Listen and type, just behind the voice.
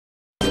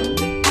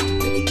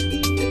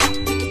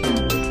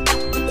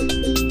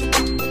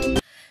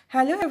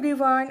Hello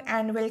everyone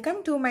and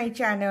welcome to my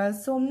channel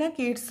Somna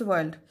Kids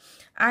World.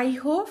 I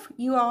hope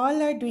you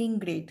all are doing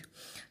great.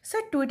 So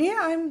today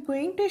I am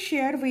going to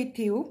share with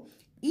you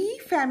E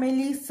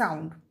family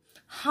sound.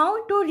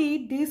 How to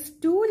read these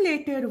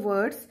two-letter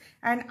words,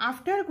 and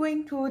after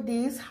going through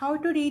this, how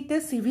to read the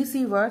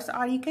CVC words,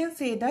 or you can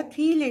say the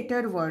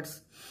three-letter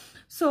words.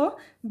 So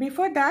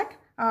before that,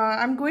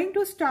 I'm going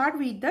to start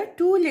with the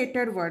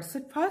two-letter words.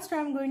 So first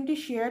I'm going to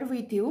share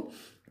with you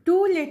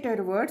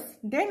two-letter words,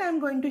 then I'm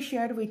going to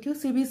share with you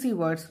CVC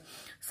words.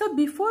 So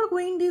before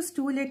going this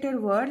two-letter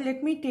word,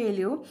 let me tell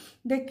you,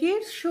 the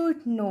kids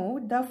should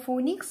know the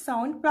phonics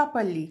sound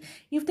properly.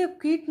 If the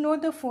kids know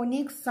the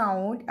phonics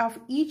sound of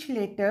each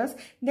letters,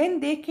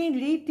 then they can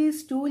read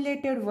these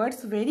two-letter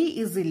words very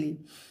easily.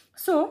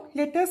 So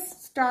let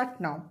us start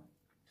now.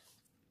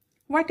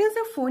 What is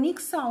the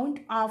phonics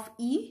sound of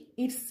E?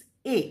 It's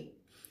A.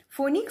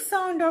 Phonics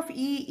sound of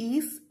E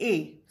is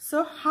A.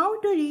 So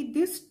how to read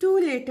these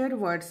two-letter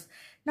words?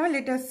 Now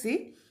let us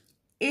see.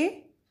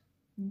 A,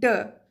 D,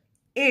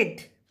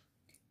 ed.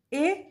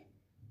 A,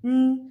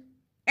 N,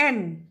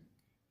 N.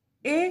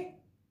 A,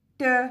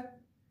 T,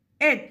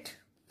 et.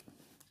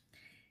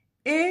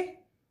 A,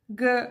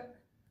 G,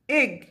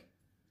 egg.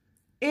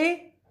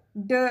 A,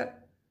 D,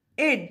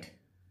 ed.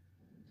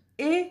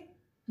 A,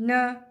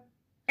 N,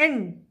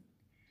 N.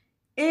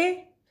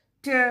 A,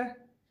 T,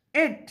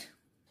 et.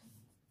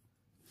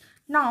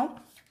 Now,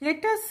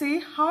 let us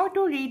see how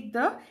to read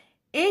the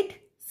 8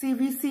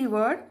 CVC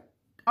word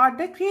or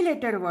the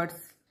three-letter words.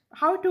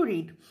 How to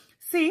read?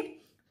 See,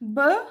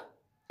 B,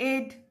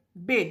 ed,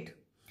 bed.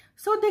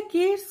 So, the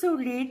kids should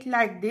read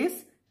like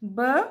this,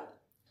 B,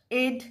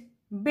 ed,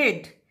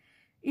 bed.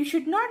 You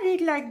should not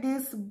read like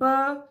this, B,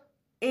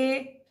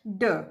 a,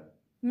 d.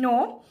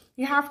 No,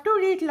 you have to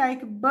read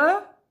like B,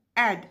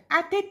 ad.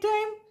 At a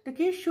time, the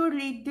kids should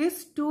read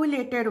this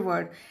two-letter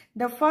word.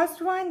 The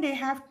first one they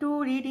have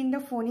to read in the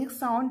phonics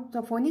sound.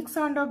 The phonics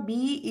sound of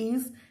B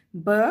is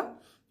B.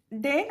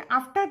 Then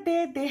after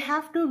that they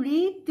have to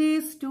read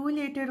these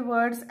two-letter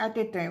words at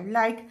a time,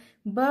 like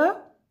B,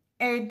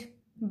 ed,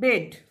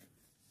 bed.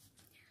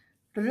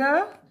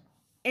 R,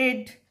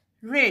 ed,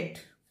 red.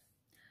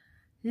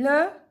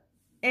 L,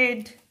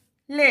 ed,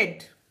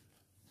 led.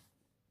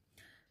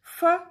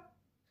 F,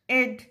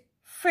 ed,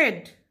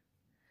 fed.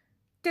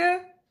 T,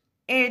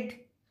 ed,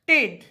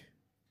 ted.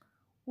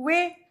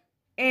 We,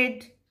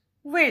 ed,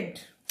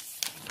 wed.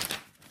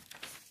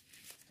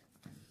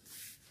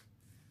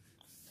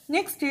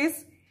 Next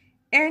is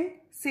N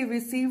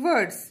CVC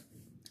words.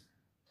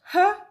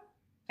 H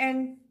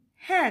and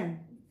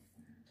han.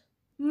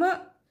 M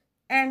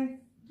and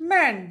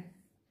man.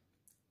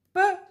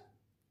 P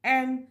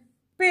and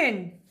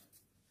pen.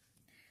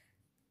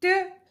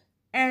 T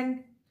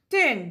and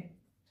ten.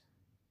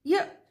 Y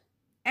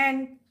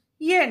and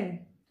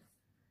yen.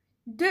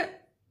 D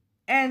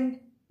and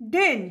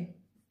den.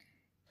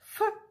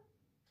 F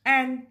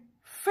and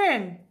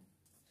fen.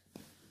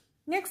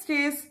 Next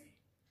is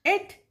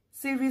 8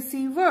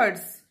 CVC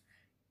words.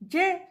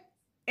 J,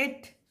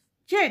 et,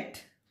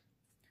 jet.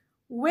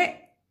 We,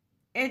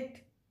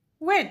 et,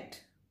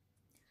 wet.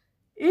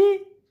 E,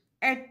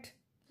 et,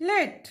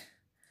 let.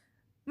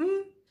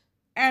 M,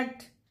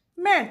 at,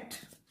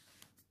 met.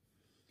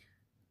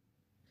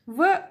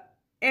 V,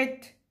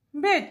 et,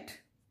 bet.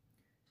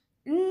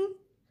 N,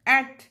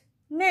 at,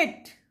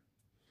 net.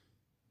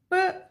 P,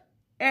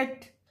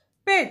 et,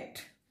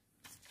 pet.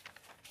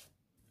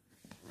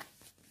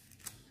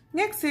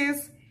 Next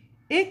is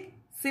egg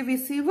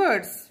CVC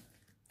words.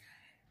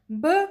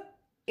 B,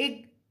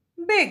 egg,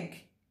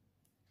 big.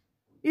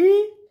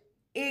 E,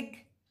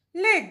 egg,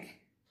 leg.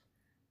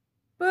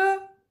 P,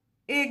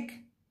 egg,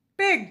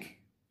 pig.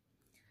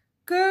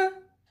 K,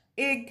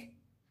 egg,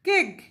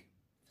 gig.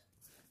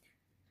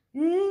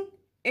 N,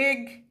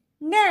 egg,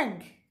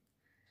 nag.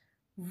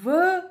 V,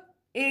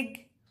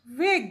 egg,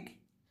 wig.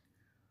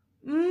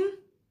 M,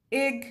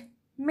 egg,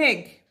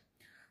 meg.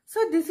 So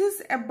this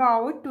is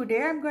about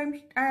today.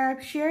 I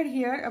have shared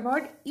here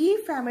about E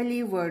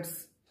family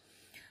words.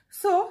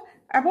 So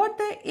about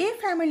the A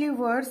family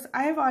words,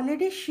 I have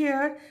already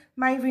shared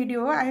my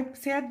video. I have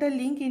shared the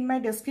link in my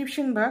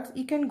description box.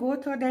 You can go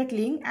through that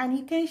link and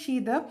you can see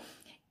the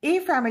A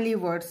family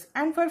words.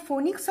 And for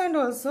phonics sound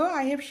also,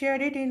 I have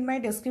shared it in my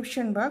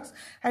description box.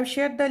 I have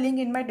shared the link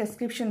in my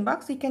description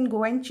box. You can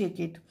go and check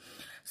it.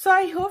 So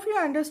I hope you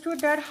understood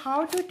that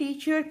how to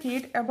teach your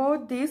kid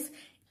about this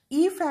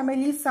E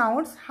family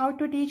sounds, how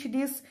to teach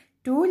these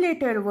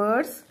two-letter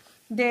words,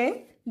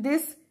 then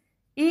this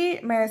E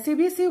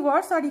CVC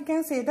words, or you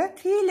can say the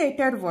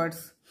three-letter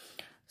words.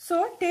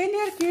 So tell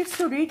your kids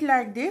to read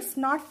like this,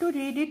 not to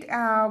read it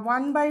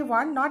one by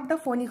one, not the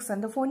phonics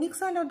sound. The phonics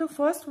sound of the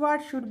first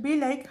word should be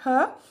like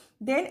her,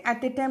 then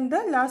at a time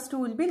the last two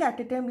will be at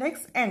a time like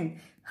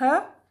n,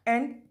 her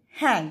and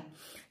han.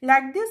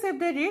 Like this, if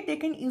they read, they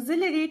can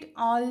easily read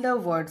all the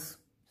words.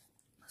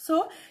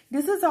 So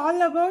this is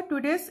all about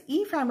today's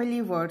E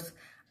family words.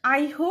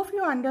 I hope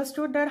you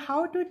understood that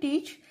how to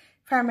teach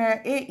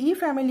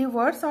family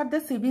words or the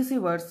CVC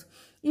words.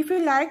 If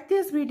you like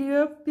this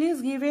video,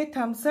 please give a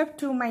thumbs up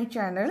to my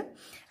channel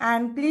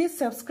and please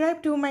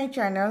subscribe to my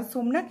channel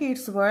Somna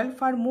Kids World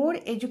for more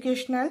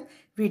educational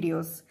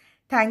videos.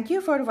 Thank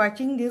you for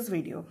watching this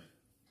video.